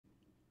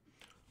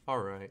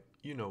Alright,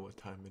 you know what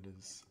time it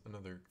is.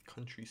 Another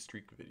country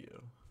streak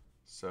video.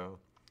 So,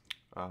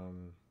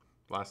 um,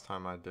 last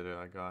time I did it,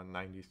 I got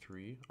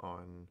 93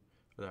 on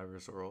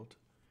Diver's World,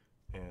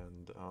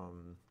 and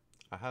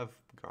I have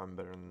gotten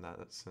better than that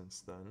since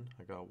then.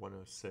 I got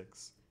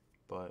 106,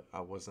 but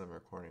I wasn't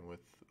recording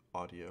with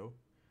audio,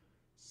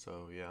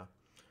 so yeah.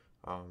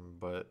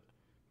 But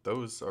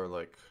those are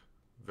like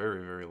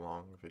very, very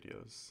long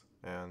videos,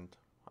 and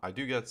I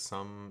do get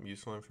some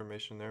useful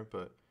information there,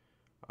 but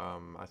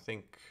I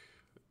think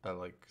at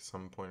like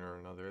some point or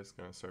another it's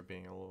gonna start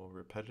being a little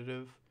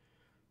repetitive.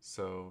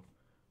 So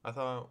I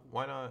thought,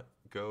 why not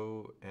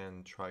go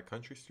and try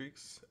Country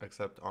Streaks,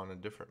 except on a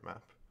different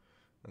map?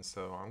 And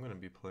so I'm gonna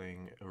be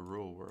playing a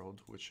rural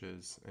world, which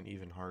is an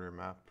even harder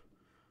map.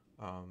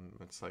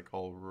 It's like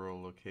all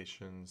rural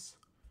locations,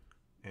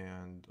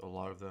 and a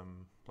lot of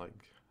them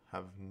like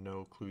have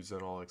no clues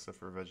at all except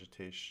for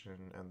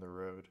vegetation and the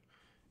road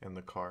and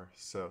the car.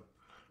 So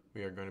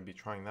we are going to be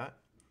trying that,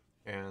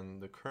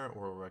 and the current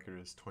world record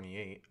is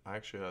 28. I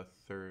actually got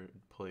third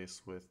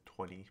place with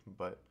 20,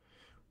 but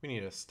we need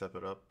to step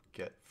it up,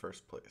 get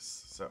first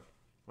place. So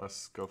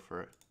let's go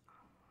for it.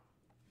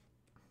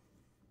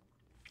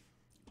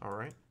 All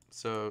right.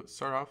 So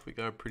start off, we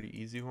got a pretty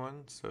easy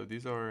one. So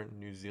these are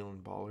New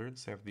Zealand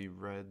bollards. They have the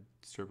red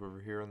strip over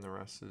here, and the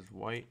rest is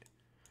white.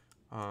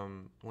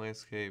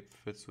 Landscape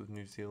fits with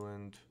New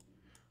Zealand.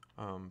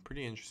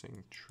 Pretty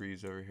interesting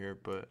trees over here,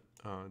 but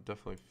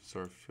definitely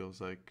sort of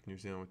feels like New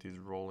Zealand with these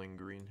rolling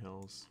green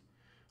hills.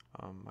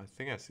 I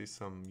think I see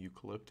some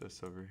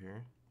eucalyptus over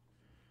here.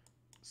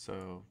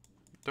 So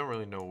don't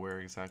really know where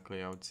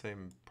exactly. I would say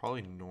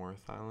probably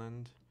North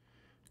Island.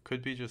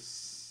 Could be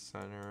just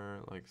center,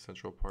 like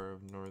central part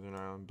of Northern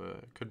Ireland, but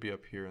it could be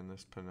up here in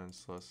this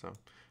peninsula. So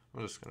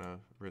I'm just gonna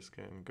risk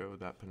it and go with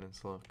that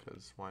peninsula,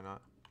 because why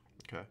not?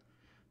 Okay.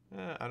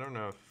 I don't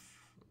know if,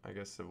 I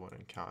guess it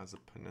wouldn't count as a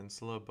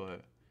peninsula,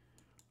 but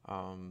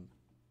um,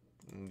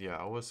 yeah,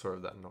 I was sort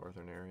of that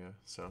northern area,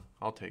 so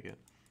I'll take it.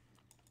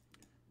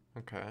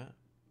 Okay,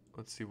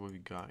 let's see what we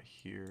got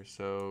here.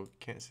 So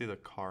can't see the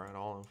car at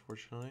all,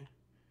 unfortunately,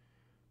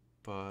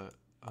 but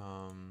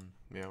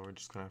yeah, we're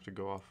just gonna have to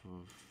go off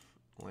of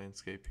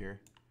landscape here.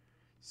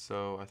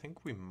 So I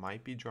think we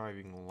might be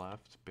driving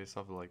left based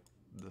off of like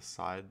the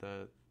side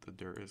that the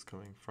dirt is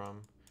coming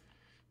from.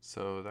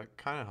 So that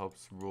kind of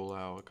helps rule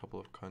out a couple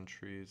of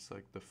countries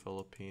like the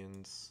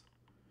Philippines.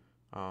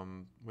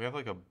 We have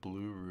like a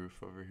blue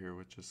roof over here,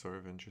 which is sort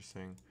of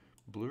interesting.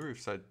 Blue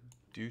roofs I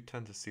do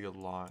tend to see a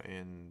lot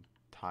in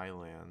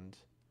Thailand,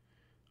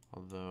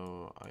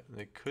 although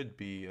they could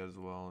be as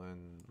well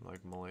in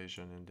like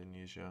Malaysia and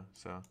Indonesia.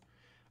 So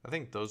I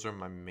think those are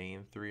my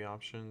main three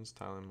options: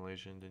 Thailand,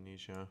 Malaysia,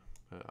 Indonesia.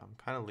 But I'm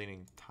kind of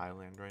leaning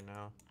Thailand right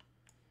now.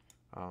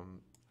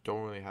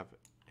 Don't really have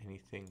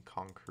anything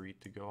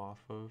concrete to go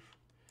off of.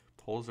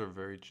 Poles are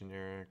very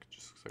generic,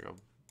 just looks like a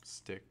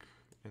stick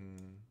in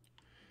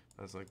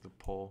as like the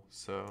pole,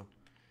 so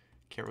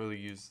can't really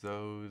use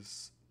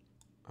those.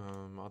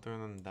 Other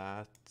than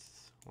that,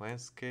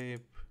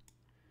 landscape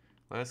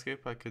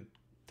I could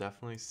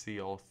definitely see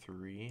all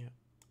three.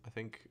 I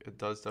think it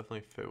does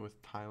definitely fit with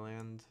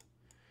Thailand.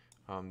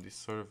 These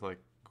sort of like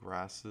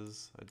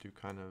grasses, I do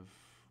kind of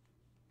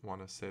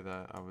want to say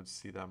that I would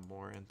see that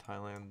more in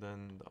Thailand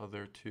than the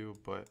other two,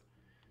 but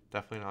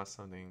definitely not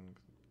something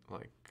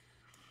like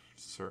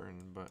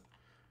certain. But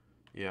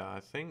yeah, I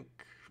think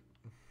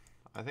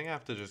I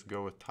have to just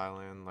go with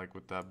Thailand, like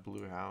with that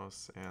blue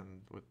house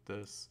and with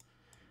this.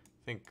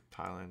 I think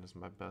Thailand is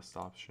my best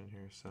option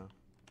here, so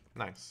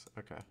nice.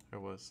 Okay,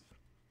 it was.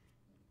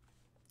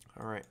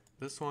 All right,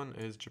 this one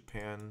is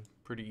Japan.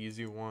 Pretty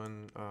easy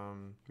one.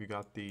 We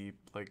got the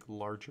like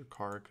larger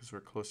car because we're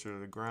closer to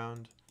the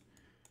ground.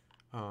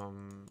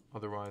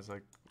 Otherwise,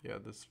 like, yeah,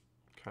 this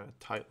kind of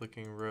tight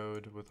looking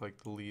road with like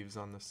the leaves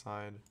on the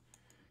side.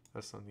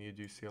 That's something you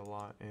do see a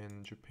lot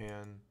in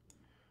Japan.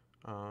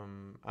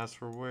 As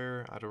for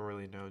where, I don't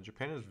really know.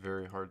 Japan is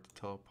very hard to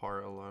tell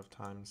apart a lot of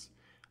times.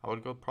 I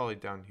would go probably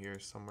down here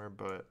somewhere,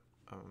 but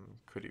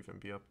could even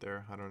be up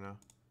there. I don't know.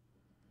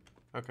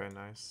 Okay,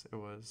 nice. It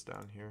was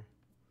down here.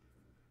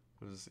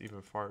 It was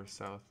even farther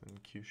south than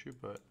Kyushu,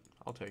 but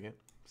I'll take it.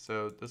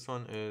 So this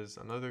one is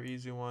another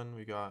easy one.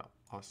 We got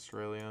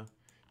Australia.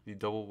 The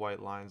double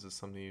white lines is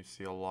something you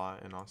see a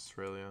lot in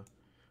Australia.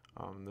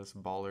 This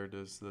bollard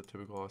is the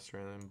typical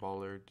Australian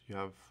bollard. You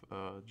have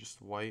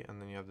just white, and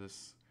then you have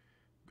this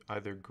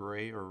either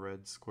gray or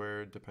red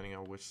square depending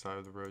on which side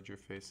of the road you're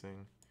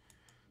facing.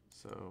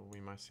 So we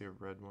might see a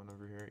red one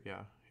over here.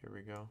 Yeah, here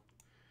we go.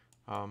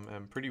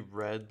 And pretty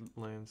red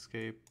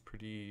landscape,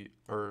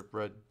 or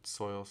red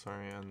soil,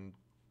 sorry, and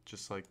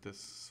just like this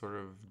sort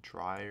of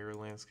drier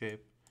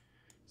landscape.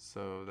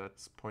 So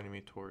that's pointing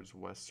me towards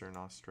Western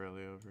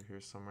Australia over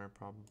here somewhere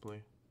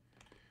probably.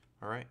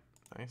 All right,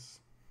 nice.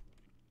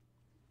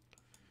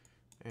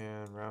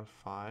 And round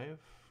 5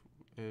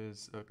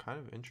 is a kind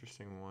of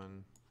interesting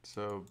one.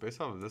 So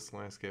based off of this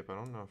landscape, I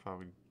don't know if I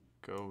would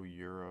go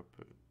Europe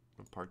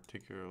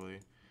particularly.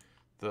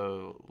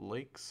 The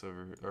lakes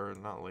over, or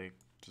not lake,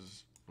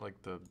 just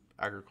like the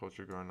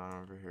agriculture going on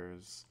over here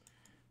is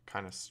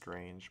kind of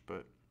strange.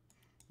 But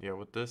yeah,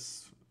 with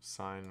this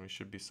sign, we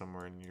should be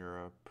somewhere in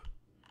Europe.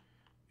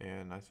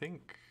 And I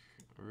think,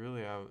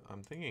 really,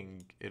 I'm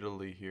thinking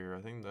Italy here.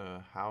 I think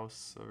the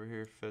house over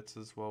here fits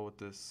as well with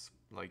this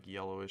like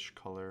yellowish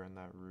color and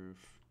that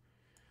roof.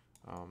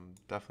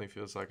 Definitely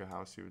feels like a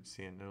house you would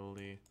see in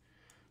Italy.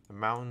 The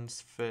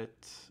mountains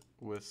fit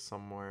with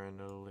somewhere in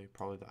Italy,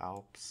 probably the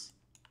Alps.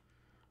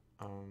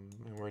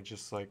 And we're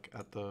just like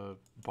at the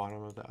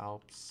bottom of the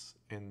Alps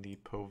in the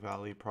Po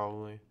Valley,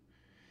 probably.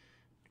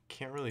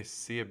 Can't really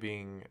see it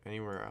being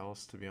anywhere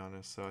else, to be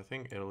honest. So I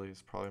think Italy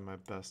is probably my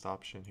best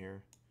option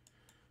here.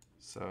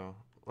 So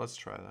let's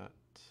try that.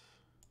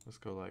 Let's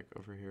go like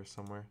over here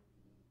somewhere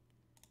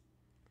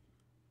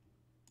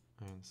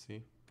and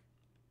see.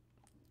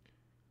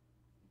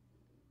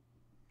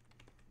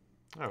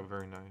 Oh,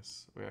 very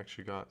nice. We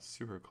actually got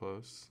super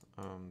close.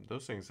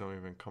 Those things don't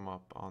even come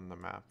up on the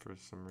map for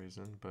some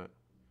reason, but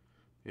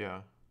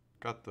yeah,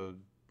 got the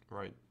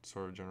right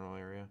sort of general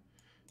area.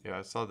 Yeah,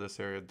 I saw this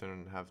area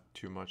didn't have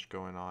too much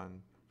going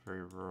on,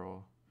 very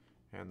rural,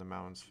 and the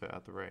mountains fit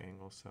at the right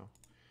angle, so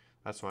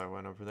that's why I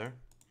went over there.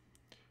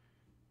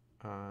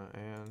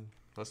 And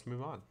let's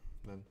move on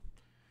then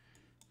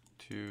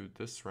to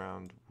this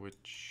round,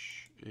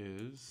 which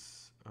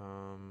is,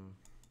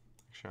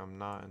 actually I'm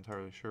not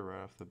entirely sure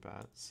right off the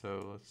bat,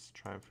 so let's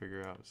try and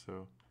figure out.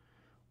 So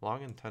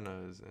long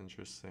antenna is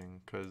interesting,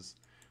 because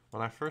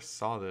when I first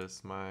saw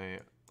this,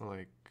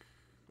 like,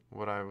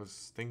 what I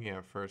was thinking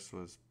at first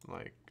was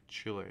like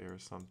Chile or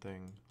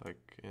something, like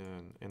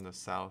in the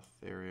south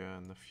area,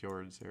 in the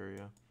fjords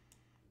area.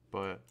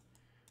 But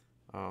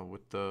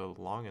with the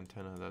long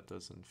antenna, that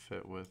doesn't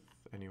fit with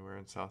anywhere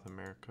in South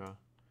America.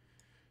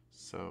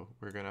 So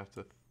we're gonna have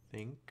to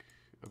think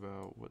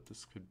about what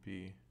this could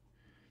be.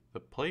 The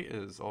plate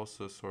is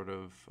also sort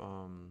of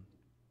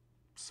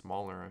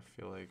smaller, I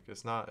feel like.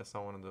 It's not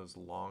one of those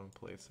long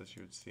plates that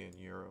you would see in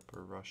Europe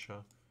or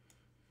Russia.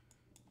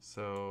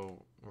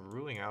 So we're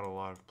ruling out a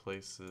lot of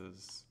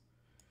places.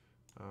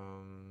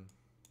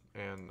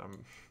 And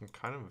I'm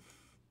kind of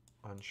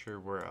unsure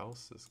where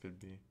else this could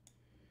be.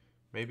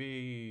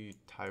 Maybe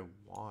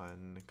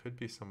Taiwan. It could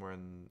be somewhere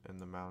in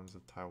the mountains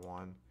of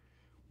Taiwan.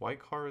 White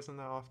car isn't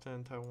that often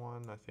in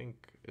Taiwan. I think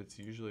it's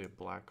usually a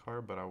black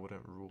car, but I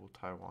wouldn't rule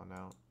Taiwan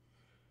out.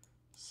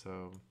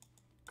 So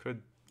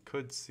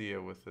could see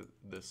it with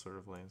this sort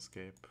of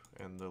landscape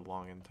and the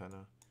long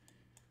antenna.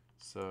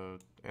 So,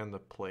 and the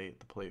plate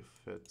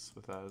fits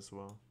with that as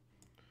well.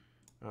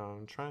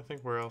 I'm trying to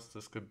think where else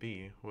this could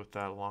be with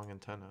that long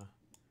antenna.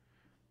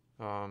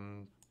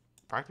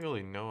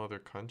 Practically no other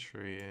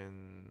country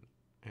in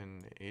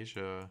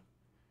Asia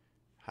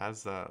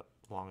has that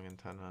long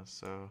antenna,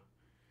 so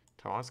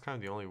Taiwan's kind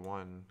of the only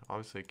one.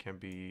 Obviously, it can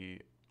be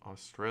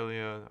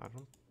Australia. I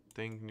don't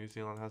think New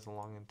Zealand has a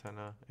long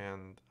antenna,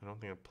 and I don't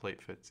think a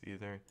plate fits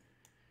either.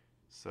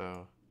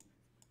 So,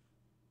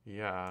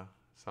 yeah,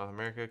 South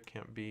America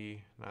can't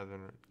be, neither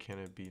can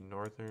it be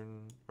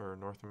Northern or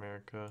North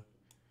America.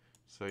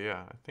 So,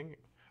 yeah, I think it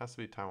has to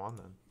be Taiwan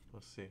then.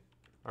 Let's see.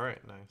 All right,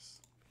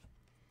 nice.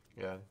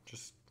 Yeah,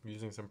 just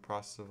using some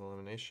process of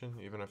elimination,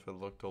 even if it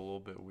looked a little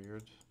bit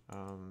weird,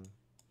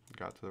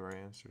 got to the right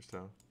answer.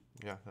 So,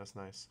 yeah, that's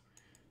nice.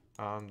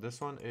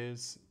 This one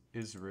is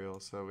Israel.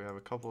 So we have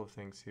a couple of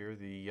things here.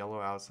 The yellow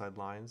outside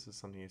lines is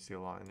something you see a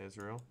lot in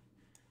Israel.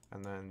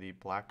 And then the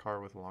black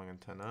car with a long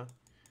antenna,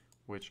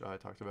 which I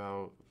talked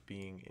about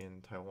being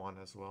in Taiwan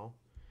as well.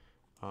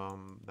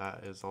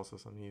 That is also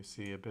something you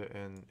see a bit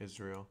in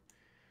Israel.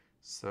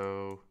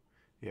 So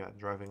yeah,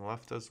 driving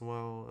left as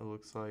well, it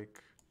looks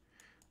like.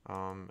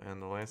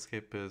 And the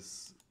landscape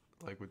is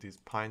like with these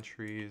pine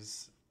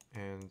trees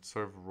and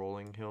sort of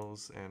rolling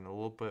hills and a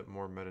little bit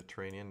more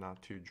Mediterranean,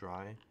 not too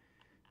dry,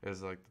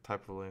 is like the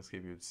type of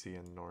landscape you would see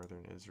in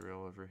northern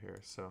Israel over here.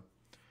 So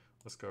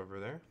let's go over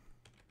there.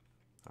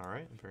 All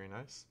right, very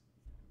nice.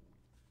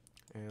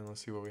 And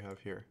let's see what we have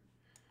here.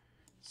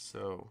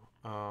 So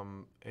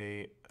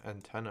a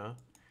antenna,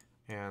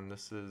 and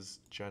this is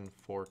Gen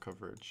 4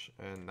 coverage,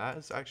 and that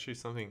is actually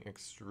something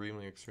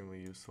extremely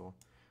useful.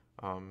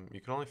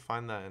 You can only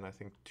find that in I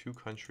think 2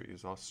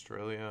 countries,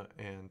 Australia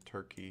and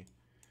Turkey.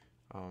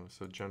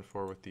 So Gen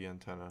 4 with the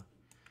antenna.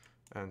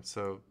 And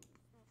so,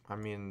 I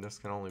mean, this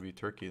can only be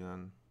Turkey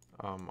then.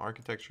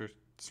 Architecture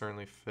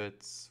certainly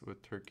fits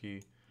with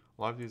Turkey.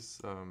 A lot of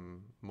these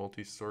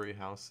multi-story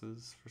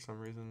houses, for some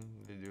reason,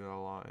 they do that a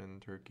lot in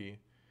Turkey.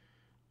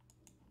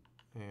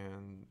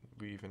 And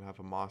we even have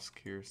a mosque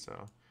here,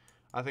 so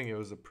I think it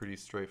was a pretty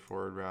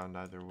straightforward round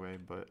either way.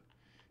 But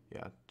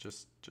yeah,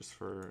 just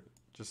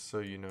so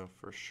you know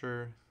for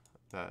sure,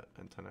 that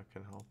antenna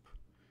can help.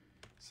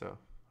 So,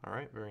 all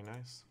right, very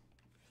nice.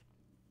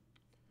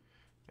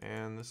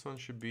 And this one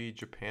should be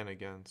Japan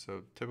again.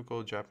 So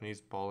typical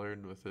Japanese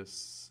bollard with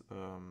this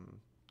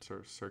sort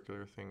of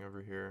circular thing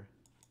over here.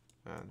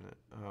 And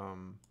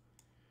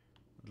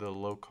the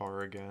low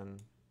car again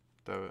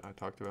that I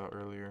talked about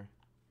earlier.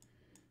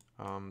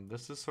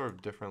 This is sort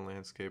of different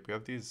landscape. We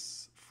have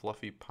these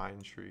fluffy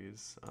pine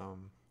trees.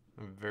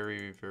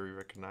 Very, very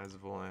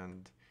recognizable,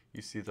 and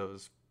you see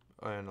those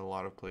in a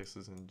lot of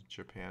places in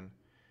Japan.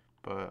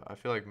 But I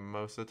feel like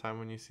most of the time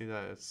when you see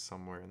that, it's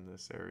somewhere in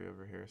this area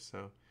over here.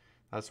 So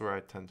that's where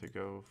I tend to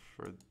go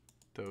for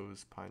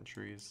those pine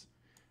trees.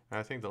 And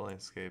I think the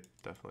landscape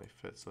definitely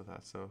fits with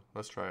that. So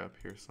let's try up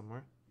here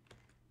somewhere.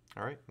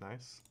 All right,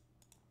 nice.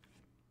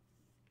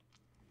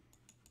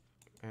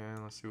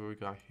 And let's see what we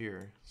got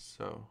here.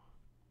 So,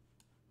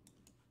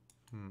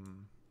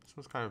 this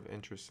one's kind of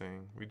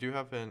interesting. We do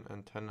have an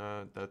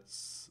antenna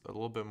that's a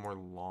little bit more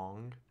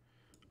long.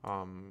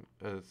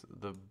 As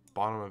the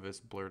bottom of it's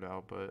blurred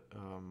out, but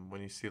when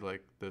you see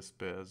like this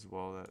bit as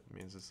well, that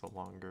means it's a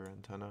longer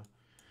antenna,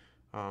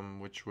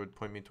 which would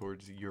point me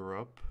towards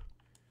Europe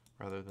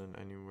rather than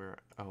anywhere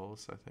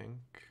else, I think.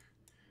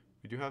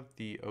 We do have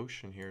the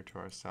ocean here to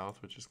our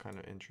south, which is kind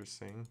of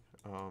interesting.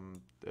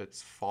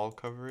 It's fall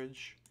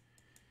coverage,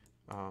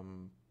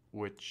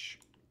 which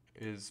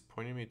is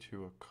pointing me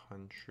to a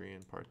country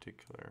in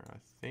particular. I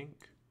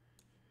think,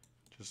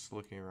 just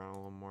looking around a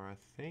little more, I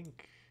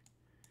think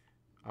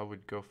I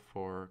would go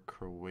for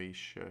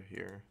Croatia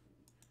here.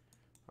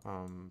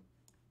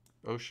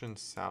 Ocean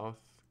south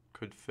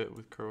could fit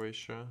with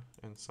Croatia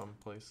in some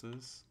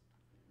places.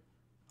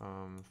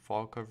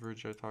 Fall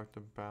coverage I talked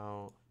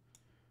about.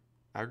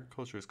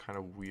 Agriculture is kind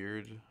of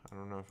weird. I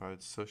don't know if I'd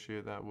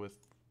associate that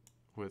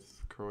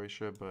with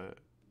Croatia, but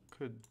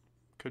could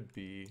could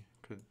be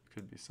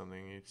could be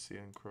something you'd see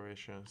in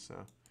Croatia.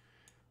 So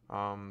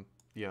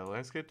yeah,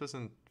 landscape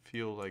doesn't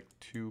feel like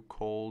too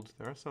cold.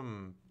 There are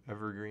some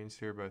evergreens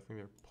here, but I think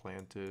they're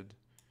planted,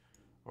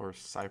 or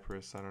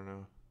cypress. I don't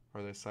know.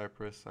 Are they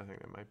cypress? I think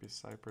they might be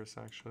cypress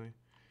actually.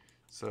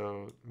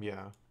 So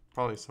yeah,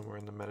 probably somewhere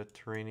in the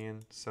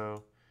Mediterranean.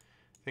 So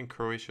I think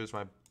Croatia is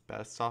my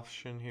best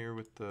option here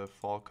with the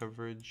fall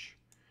coverage.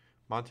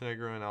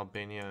 Montenegro and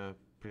Albania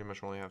pretty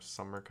much only have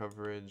summer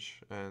coverage,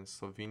 and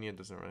Slovenia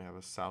doesn't really have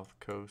a south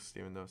coast,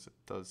 even though it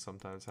does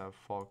sometimes have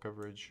fall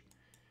coverage.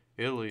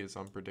 Italy is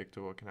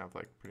unpredictable, it can have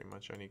like pretty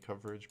much any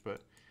coverage,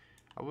 but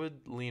I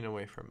would lean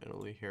away from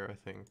Italy here, I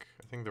think.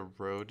 I think the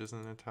road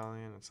isn't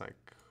Italian, it's like,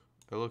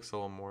 it looks a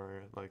little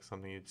more like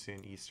something you'd see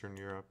in Eastern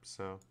Europe,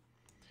 so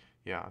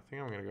yeah, I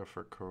think I'm gonna go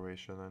for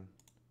Croatia then.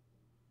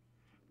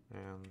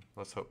 And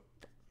let's hope,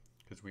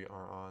 because we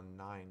are on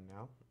 9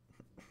 now.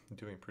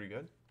 Doing pretty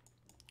good.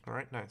 All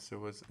right, nice. It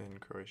was in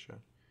Croatia.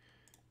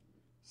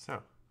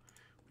 So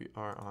we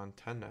are on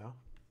 10 now.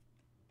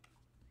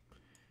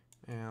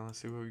 And let's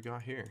see what we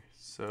got here.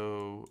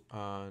 So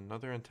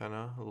another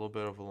antenna, a little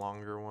bit of a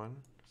longer one.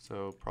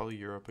 So probably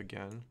Europe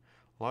again.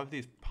 A lot of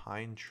these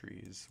pine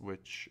trees,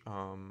 which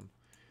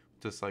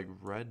just like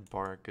red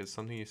bark, is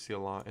something you see a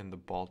lot in the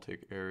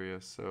Baltic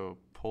area. So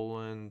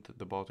Poland,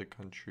 the Baltic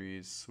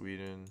countries,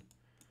 Sweden.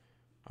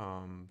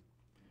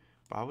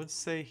 But I would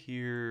say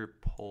here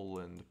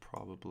Poland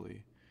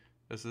probably.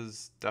 This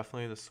is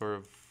definitely the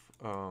sort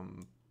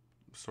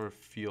of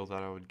feel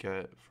that I would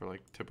get for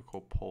like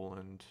typical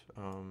Poland.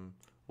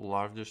 A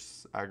lot of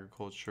just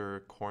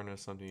agriculture. Corn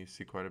is something you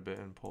see quite a bit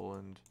in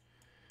Poland.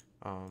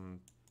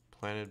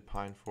 Planted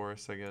pine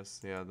forests, I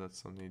guess. Yeah,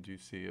 that's something you do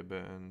see a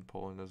bit in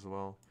Poland as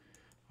well.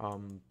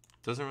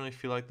 Doesn't really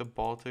feel like the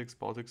Baltics.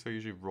 Baltics are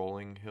usually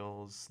rolling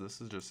hills.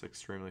 This is just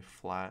extremely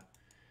flat,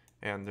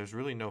 and there's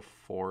really no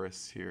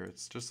forests here.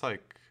 It's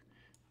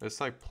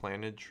like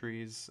planted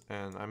trees,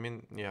 and I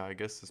mean, yeah, I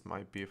guess this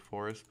might be a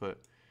forest, but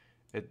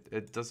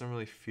it doesn't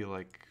really feel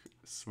like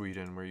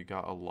Sweden where you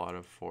got a lot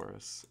of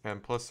forests.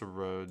 And plus the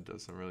road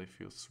doesn't really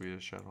feel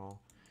Swedish at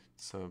all.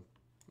 So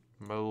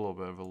a little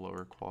bit of a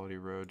lower quality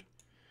road.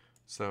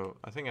 So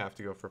I think I have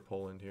to go for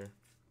Poland here.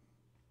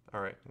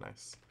 All right,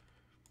 nice.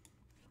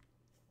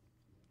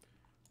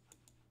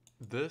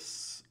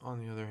 This, on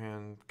the other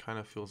hand, kind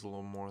of feels a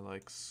little more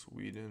like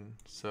Sweden.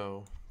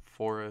 So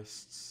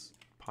forests,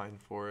 pine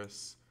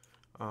forests,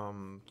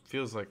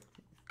 feels like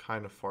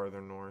kind of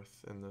farther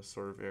north in this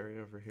sort of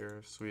area over here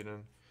of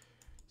Sweden.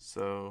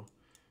 So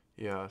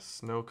yeah,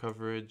 snow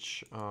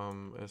coverage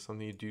is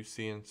something you do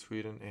see in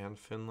Sweden and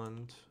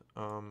Finland,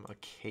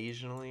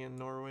 occasionally in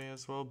Norway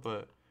as well,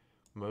 but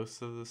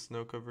most of the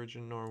snow coverage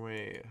in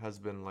Norway has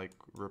been like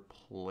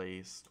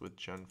replaced with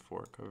Gen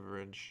 4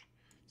 coverage.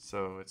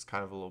 So it's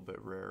kind of a little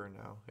bit rarer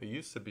now. It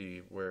used to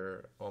be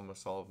where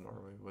almost all of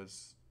Norway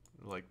was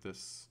like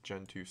this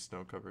Gen 2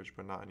 snow coverage,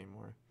 but not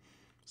anymore.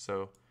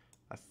 So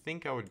I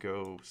think I would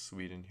go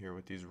Sweden here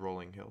with these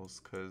rolling hills,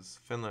 because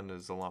Finland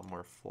is a lot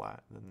more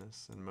flat than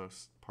this in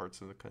most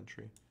parts of the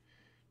country.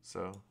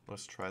 So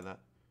let's try that.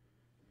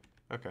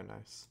 Okay,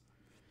 nice.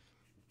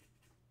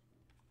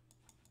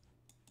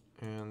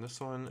 And this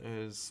one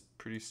is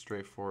pretty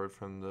straightforward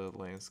from the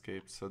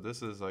landscape. So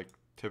this is like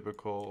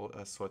typical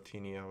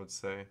Eswatini, I would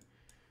say.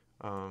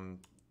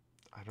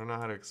 I don't know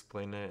how to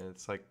explain it.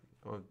 It's like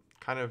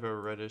kind of a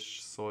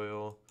reddish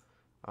soil,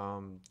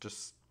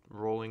 just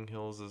rolling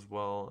hills as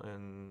well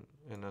in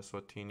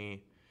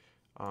Eswatini,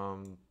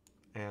 and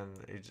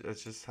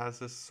it just has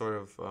this sort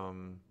of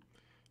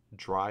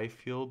dry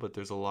feel, but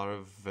there's a lot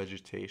of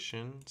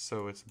vegetation,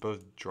 so it's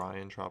both dry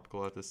and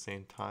tropical at the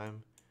same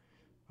time.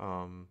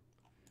 Um,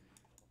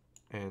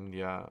 And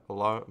yeah,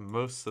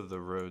 most of the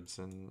roads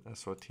in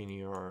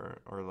Eswatini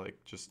are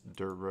like just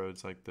dirt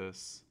roads like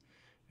this.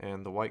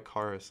 And the white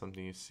car is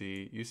something you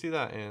see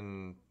that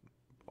in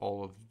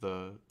all of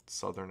the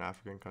southern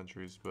African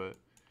countries, but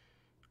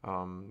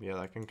yeah,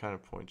 that can kind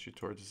of point you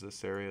towards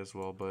this area as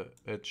well. But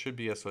it should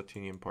be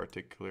Eswatini in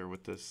particular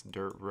with this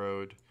dirt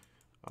road,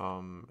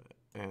 um,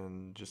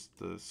 and just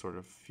the sort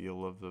of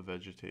feel of the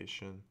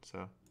vegetation.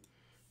 So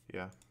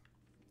yeah,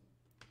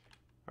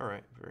 all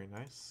right, very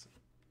nice.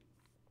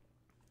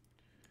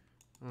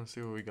 Let's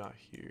see what we got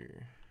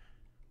here.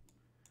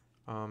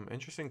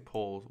 Interesting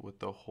pole with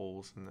the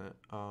holes in it.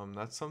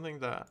 That's something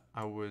that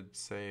I would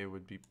say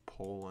would be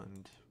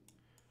Poland.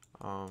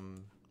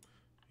 Um,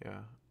 yeah.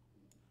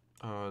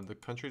 The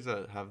countries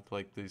that have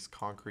like these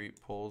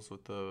concrete poles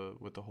with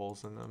the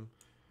holes in them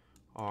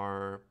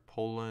are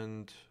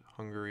Poland,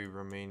 Hungary,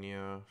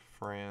 Romania,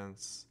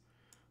 France,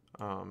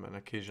 and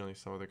occasionally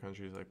some other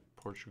countries like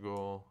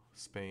Portugal,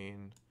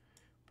 Spain,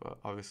 but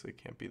obviously it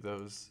can't be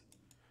those.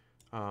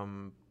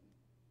 Um,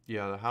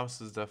 yeah, the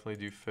houses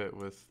definitely do fit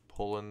with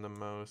Poland the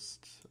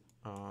most,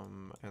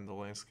 and the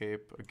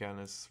landscape again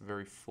is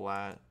very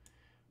flat.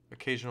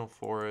 Occasional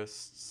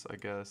forests, I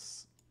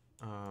guess.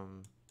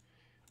 Um,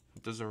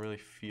 it doesn't really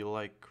feel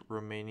like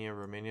Romania.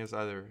 Romania is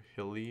either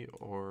hilly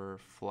or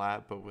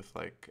flat, but with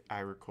like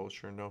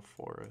agriculture, no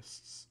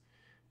forests.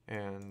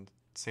 And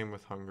same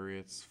with Hungary.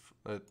 It's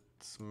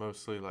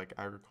mostly like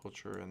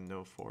agriculture and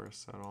no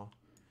forests at all.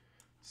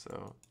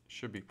 So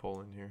should be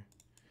Poland here.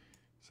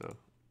 So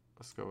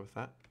let's go with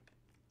that.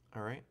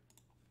 All right.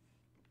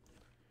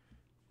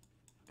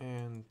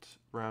 And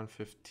round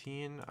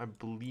 15, I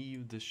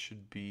believe this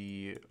should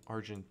be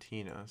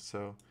Argentina.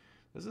 So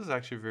this is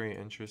actually very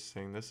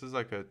interesting. This is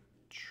like a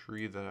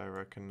tree that I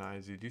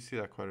recognize. You do see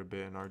that quite a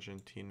bit in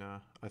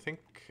Argentina. I think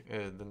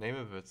the name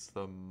of it's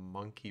the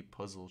monkey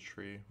puzzle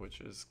tree, which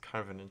is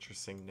kind of an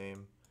interesting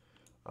name.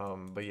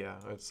 But yeah,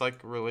 it's like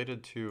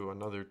related to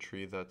another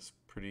tree that's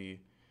pretty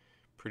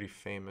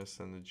famous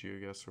in the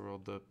Geoguessr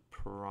world, the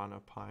piranha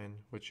pine,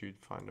 which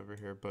you'd find over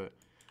here. But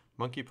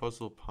monkey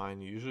puzzle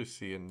pine you usually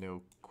see in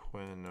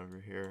Neuquén over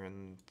here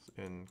and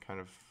in kind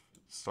of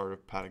start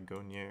of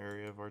Patagonia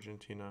area of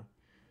Argentina.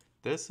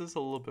 This is a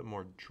little bit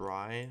more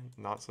dry,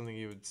 not something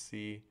you would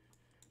see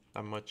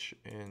that much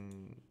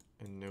in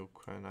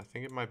Neuquén. I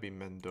think it might be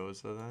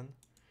Mendoza then.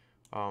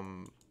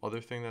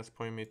 Other thing that's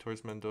pointing me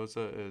towards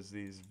Mendoza is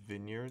these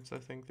vineyards, I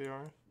think they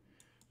are.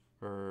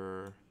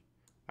 Or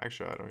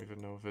actually, I don't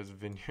even know if it's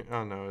vineyard.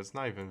 Oh no, it's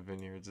not even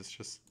vineyards. It's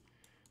just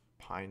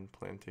pine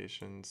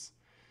plantations.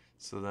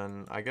 So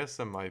then I guess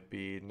it might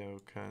be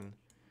Neuquén.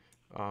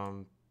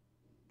 Um,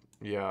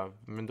 yeah,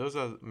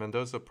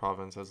 Mendoza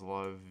province has a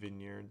lot of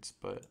vineyards,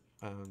 but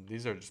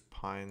these are just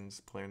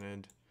pines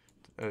planted.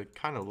 It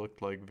kind of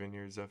looked like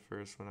vineyards at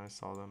first when I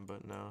saw them,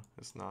 but no,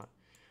 it's not.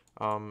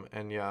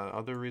 And yeah,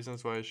 other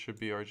reasons why it should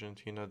be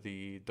Argentina,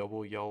 the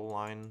double yellow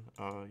line,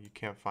 you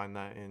can't find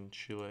that in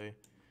Chile.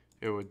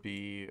 It would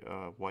be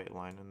a white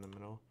line in the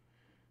middle.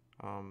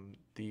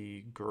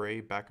 The gray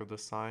back of the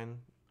sign,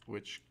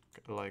 which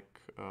like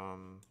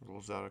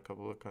rules out a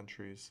couple of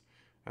countries,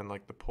 and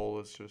like the pole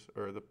is just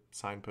or the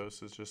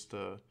signpost is just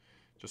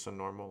a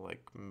normal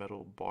like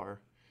metal bar.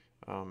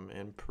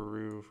 In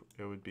Peru,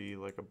 it would be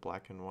like a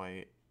black and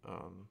white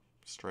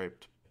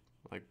striped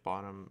like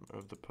bottom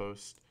of the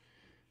post,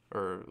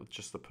 or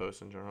just the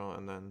post in general,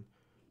 and then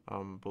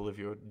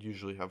Bolivia would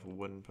usually have a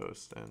wooden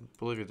post, and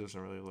Bolivia doesn't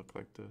really look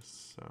like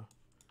this. So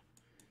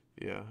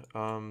yeah,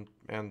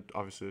 and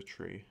obviously the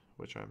tree,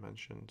 which I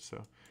mentioned. So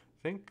I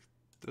think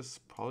this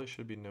probably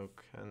should be no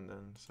Ken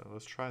then. So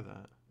let's try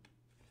that.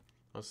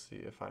 Let's see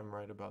if I'm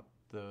right about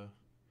the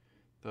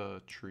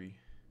tree.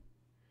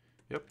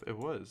 Yep, it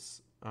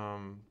was.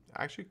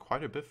 Actually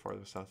quite a bit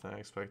farther south than I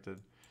expected.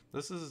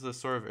 This is the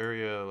sort of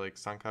area like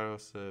San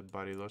Carlos de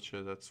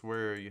Bariloche. That's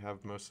where you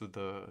have most of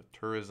the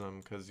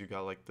tourism because you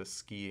got like the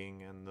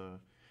skiing and the.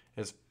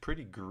 It's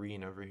pretty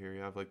green over here.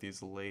 You have like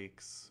these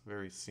lakes,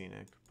 very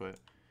scenic. But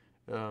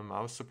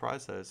I was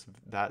surprised that it's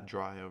that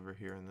dry over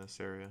here in this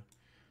area.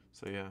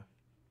 So yeah,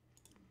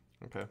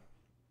 okay.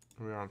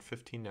 We're on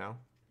 15 now.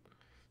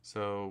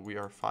 So we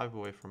are 5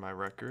 away from my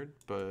record,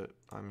 but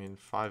I mean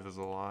 5 is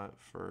a lot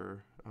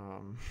for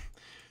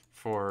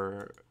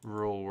for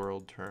real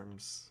world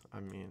terms.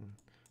 I mean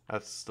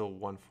that's still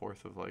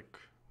 1/4 of like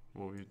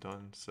what we've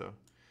done. So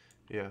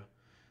yeah,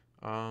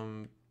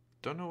 um,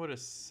 don't know what it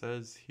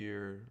says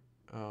here,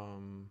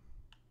 um,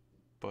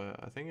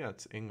 but I think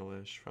that's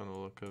English from the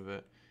look of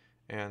it.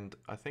 And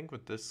I think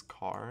with this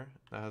car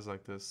that has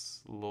like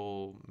this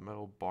little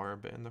metal bar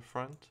bit in the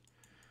front,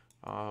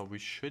 we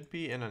should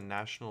be in a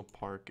national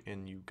park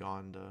in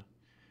Uganda.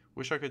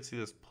 Wish I could see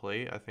this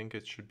plate. I think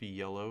it should be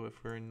yellow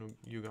if we're in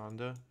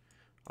Uganda.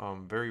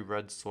 Very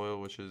red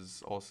soil, which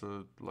is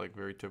also like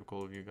very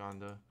typical of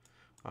Uganda.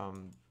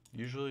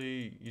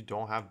 Usually you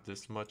don't have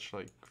this much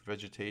like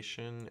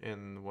vegetation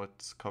in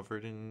what's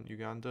covered in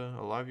Uganda.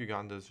 A lot of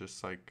Uganda is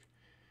just like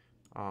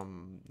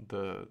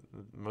the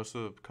most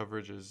of the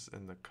coverage is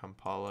in the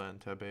Kampala and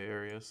Tebe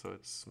area, so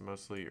it's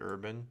mostly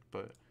urban.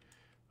 But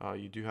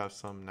You do have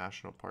some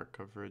national park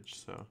coverage,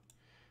 so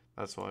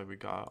that's why we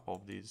got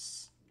all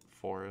these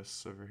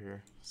forests over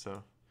here. So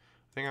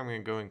I think I'm gonna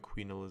go in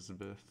Queen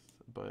Elizabeth,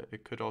 but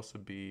it could also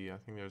be, I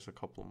think there's a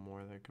couple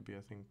more that could be.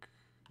 I think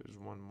there's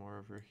one more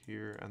over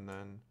here, and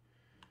then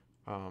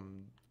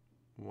um,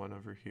 one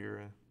over here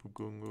in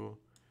Bugungu,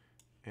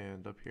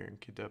 and up here in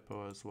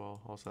Kidepo as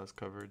well also has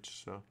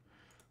coverage. So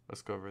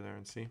let's go over there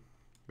and see.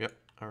 Yep,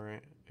 all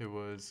right. It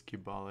was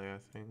Kibale, I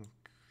think.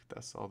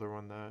 That's the other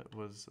one that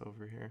was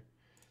over here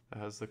that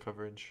has the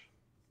coverage.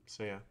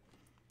 So yeah.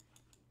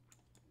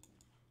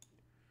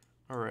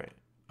 All right.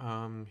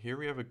 Here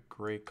we have a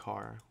gray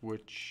car,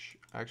 which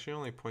actually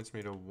only points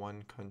me to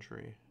one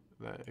country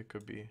that it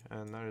could be,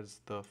 and that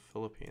is the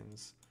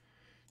Philippines.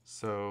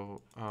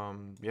 So,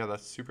 yeah,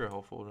 that's super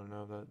helpful to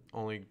know that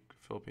only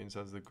Philippines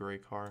has the gray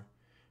car.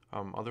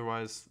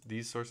 Otherwise,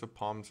 these sorts of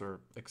palms are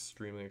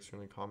extremely,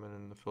 extremely common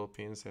in the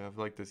Philippines. They have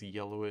like this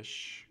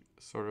yellowish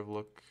sort of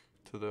look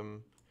to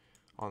them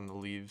on the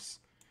leaves.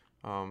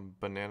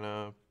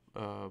 Banana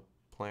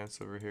plants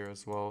over here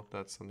as well.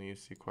 That's something you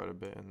see quite a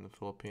bit in the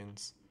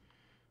Philippines.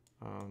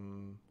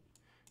 Um,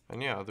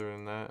 and yeah, other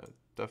than that, it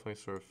definitely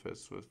sort of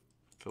fits with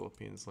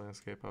Philippines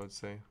landscape, I would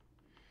say.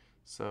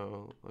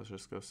 So let's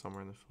just go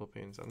somewhere in the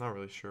Philippines. I'm not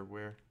really sure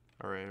where.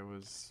 Alright, it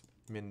was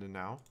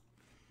Mindanao.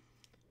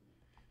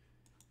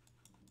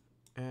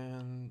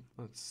 And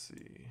let's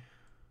see.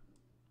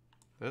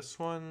 This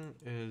one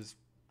is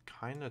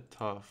kind of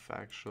tough,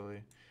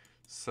 actually.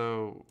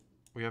 So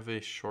we have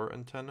a short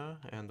antenna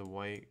and a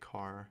white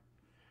car,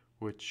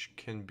 which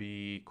can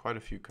be quite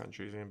a few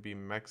countries. It can be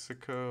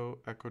Mexico,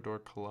 Ecuador,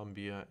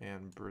 Colombia,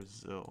 and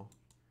Brazil.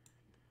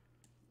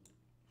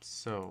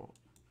 So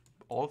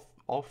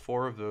all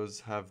four of those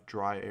have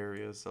dry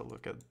areas that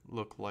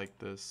look like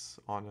this,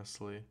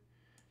 honestly.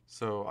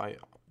 So I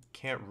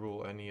can't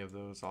rule any of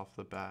those off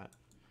the bat.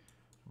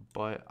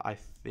 But I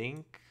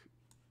think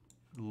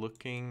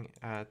looking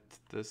at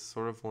this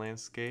sort of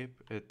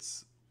landscape,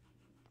 it's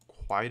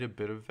quite a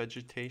bit of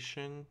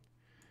vegetation,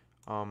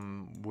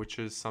 which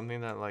is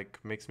something that like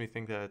makes me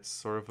think that it's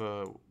sort of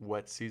a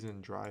wet season,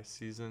 dry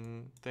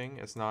season thing.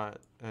 It's not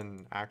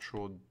an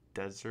actual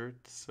desert,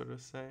 so to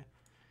say,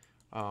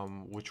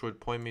 which would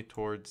point me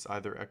towards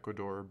either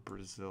Ecuador or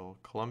Brazil.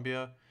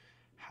 Colombia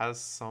has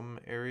some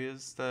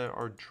areas that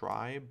are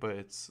dry, but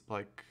it's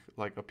like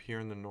up here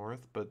in the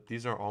north, but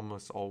these are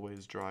almost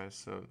always dry,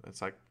 so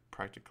it's like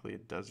practically a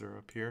desert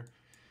up here.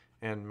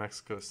 And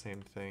Mexico,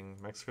 same thing.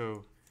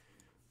 Mexico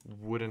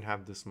wouldn't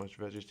have this much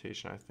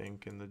vegetation, I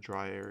think, in the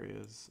dry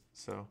areas.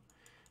 So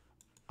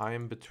I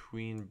am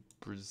between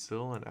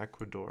Brazil and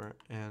Ecuador,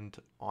 and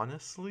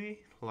honestly,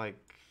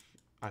 like,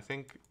 I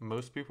think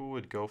most people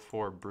would go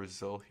for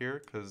Brazil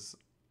here because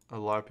a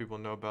lot of people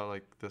know about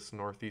like this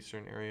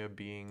northeastern area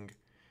being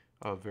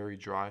very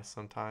dry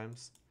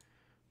sometimes.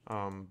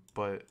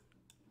 But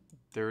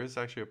there is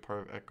actually a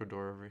part of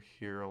Ecuador over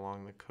here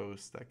along the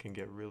coast that can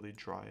get really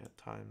dry at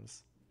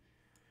times.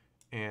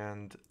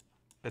 And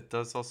it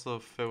does also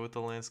fit with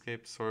the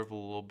landscape, sort of a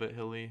little bit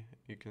hilly.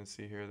 You can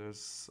see here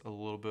there's a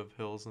little bit of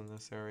hills in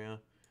this area.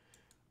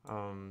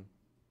 Um,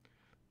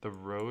 the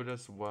road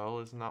as well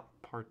is not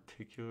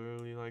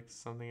particularly like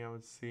something I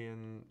would see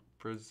in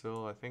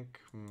Brazil. I think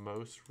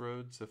most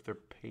roads, if they're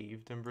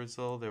paved in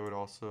Brazil, they would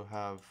also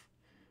have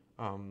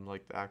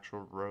like the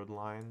actual road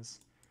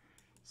lines.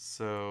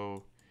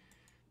 So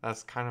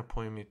that's kind of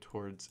pointing me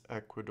towards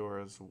Ecuador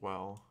as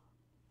well.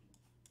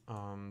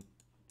 Um,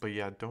 but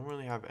yeah, don't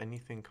really have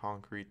anything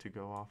concrete to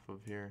go off of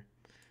here.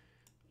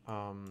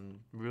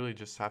 Really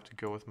just have to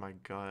go with my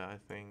gut, I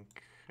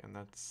think, and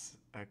that's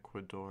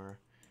Ecuador.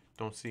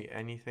 Don't see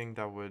anything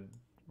that would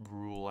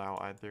rule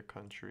out either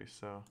country,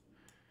 so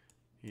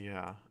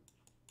yeah,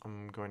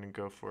 I'm going to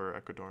go for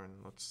Ecuador and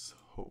let's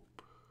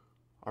hope.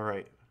 All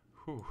right,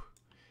 whew.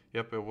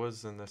 Yep, it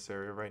was in this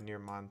area right near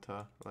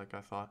Manta, like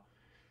I thought.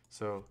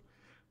 So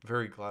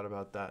very glad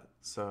about that.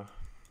 So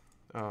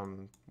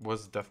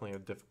was definitely a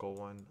difficult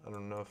one. I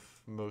don't know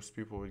if most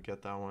people would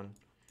get that one,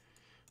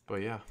 but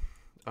yeah.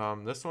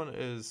 This one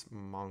is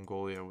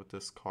Mongolia with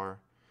this car.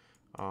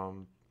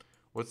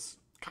 What's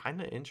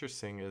kind of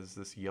interesting is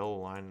this yellow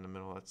line in the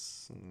middle.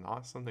 That's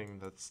not something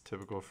that's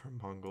typical for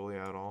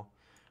Mongolia at all.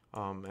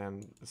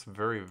 And it's a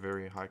very,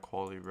 very high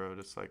quality road.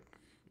 It's like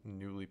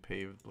newly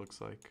paved,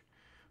 looks like.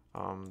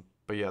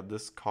 But yeah,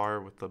 this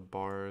car with the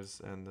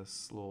bars and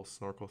this little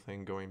snorkel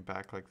thing going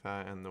back like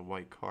that, and the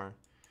white car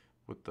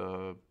with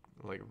the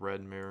like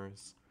red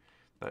mirrors,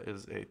 that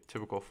is a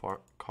typical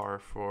car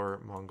for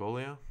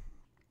Mongolia.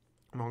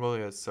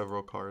 Mongolia has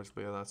several cars,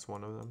 but yeah, that's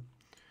one of them.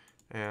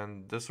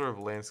 And this sort of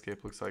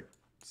landscape looks like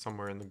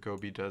somewhere in the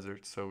Gobi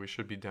Desert, so we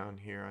should be down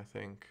here, I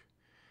think.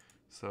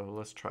 So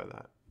let's try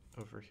that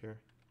over here.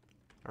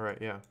 All right,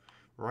 yeah,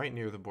 right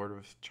near the border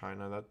with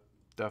China. That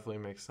definitely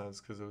makes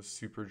sense because it was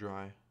super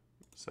dry.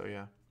 So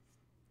yeah.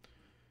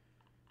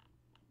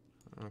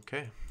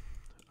 Okay.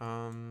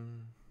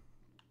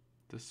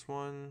 This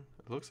one,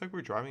 it looks like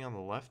we're driving on the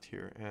left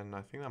here, and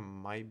I think that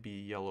might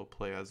be yellow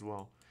play as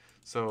well.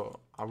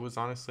 So I was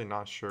honestly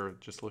not sure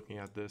just looking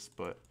at this,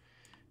 but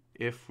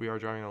if we are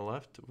driving on the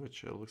left,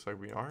 which it looks like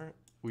we are,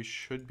 we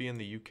should be in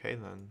the UK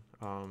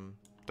then.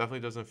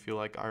 Definitely doesn't feel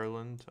like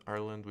Ireland.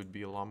 Ireland would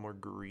be a lot more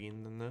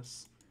green than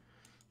this.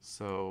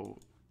 So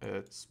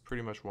it's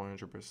pretty much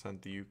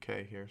 100% the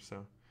UK here.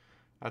 So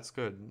that's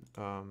good.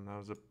 That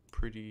was a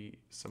pretty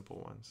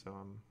simple one. So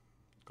I'm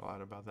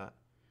glad about that.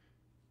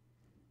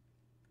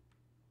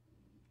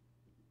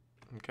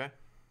 Okay.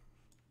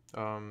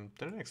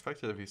 Didn't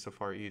expect it to be so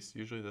far east.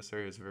 Usually this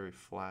area is very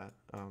flat.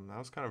 That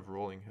was kind of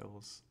rolling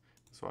hills.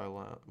 So I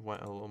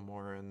went a little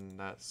more in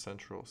that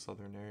central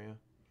southern area.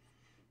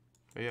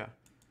 But yeah.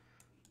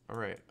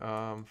 Alright.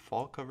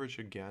 Fall coverage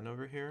again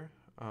over here.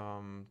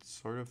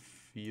 Sort of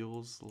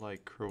feels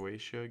like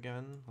Croatia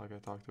again, like I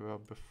talked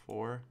about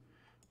before.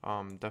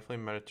 Definitely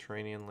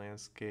Mediterranean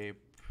landscape.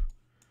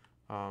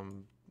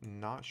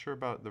 Not sure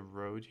about the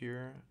road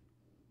here.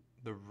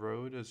 The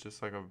road is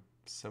just like a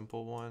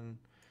simple one.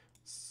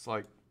 It's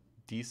like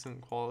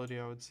decent quality,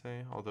 I would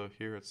say. Although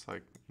here it's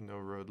like no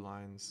road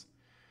lines.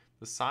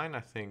 The sign I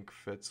think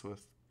fits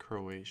with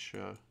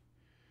Croatia.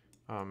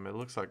 It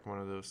looks like one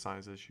of those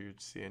signs that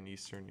you'd see in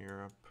Eastern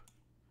Europe.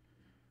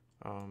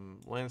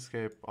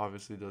 Landscape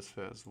obviously does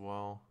fit as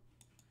well.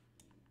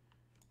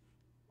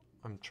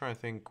 I'm trying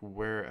to think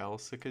where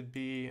else it could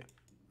be.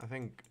 I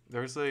think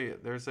there's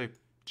a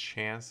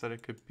chance that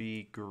it could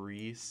be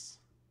Greece.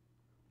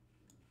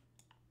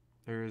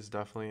 There is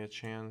definitely a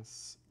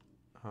chance.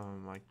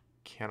 I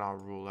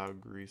cannot rule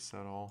out Greece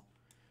at all.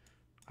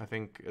 I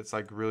think it's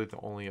like really the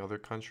only other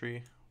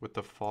country with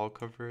the fall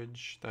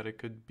coverage that it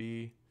could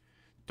be.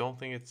 Don't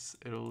think it's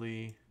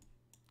Italy.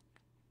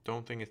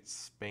 Don't think it's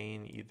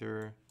Spain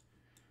either,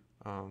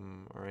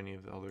 or any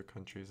of the other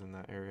countries in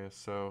that area.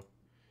 So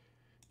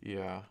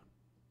yeah,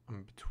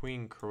 I'm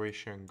between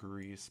Croatia and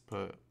Greece,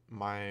 but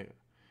my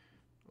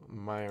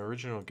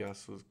original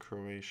guess was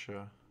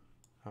Croatia.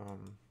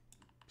 Um,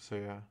 so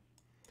yeah,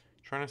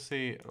 trying to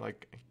see,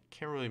 like, I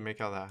can't really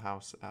make out that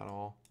house at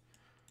all,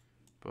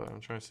 but I'm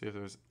trying to see if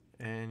there's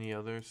any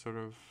other sort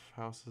of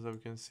houses that we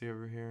can see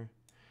over here.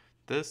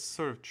 This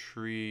sort of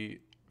tree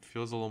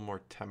feels a little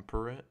more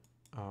temperate.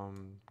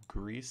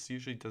 Greece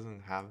usually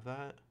doesn't have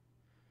that,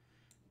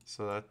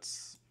 so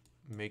that's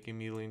making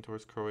me lean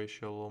towards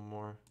Croatia a little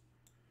more.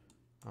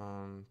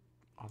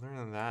 Other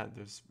than that,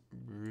 there's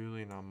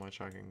really not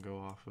much I can go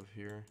off of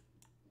here.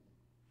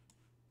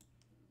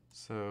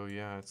 So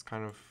yeah, it's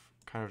kind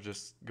of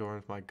just going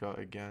with my gut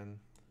again.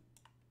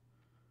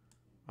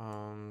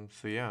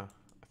 So yeah,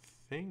 I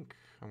think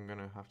I'm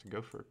gonna have to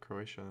go for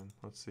Croatia then.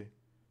 Let's see.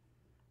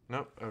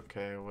 Nope.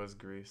 Okay, it was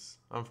Greece.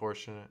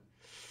 Unfortunate.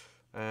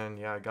 And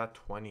yeah, I got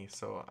 20,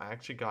 so I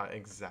actually got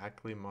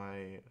exactly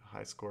my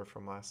high score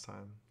from last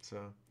time. So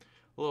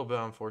a little bit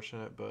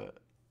unfortunate, but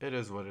it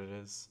is what it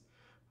is.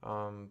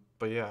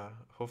 But yeah,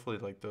 hopefully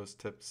like those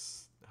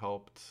tips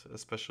helped,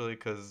 especially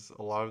because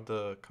a lot of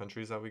the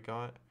countries that we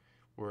got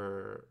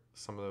were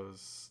some of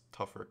those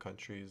tougher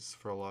countries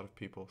for a lot of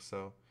people.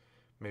 So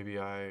maybe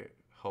I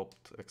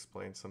helped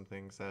explain some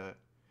things that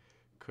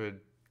could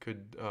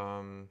could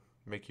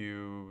make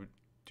you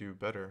do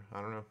better.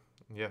 I don't know.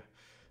 Yeah,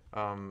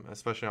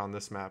 especially on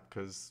this map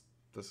because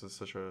this is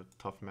such a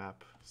tough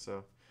map.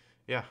 So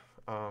yeah,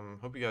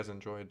 hope you guys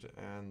enjoyed,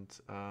 and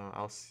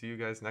I'll see you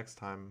guys next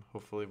time,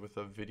 hopefully with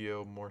a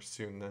video more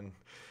soon than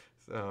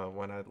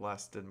when I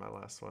last did my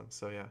last one.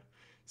 So yeah,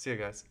 see you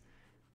guys.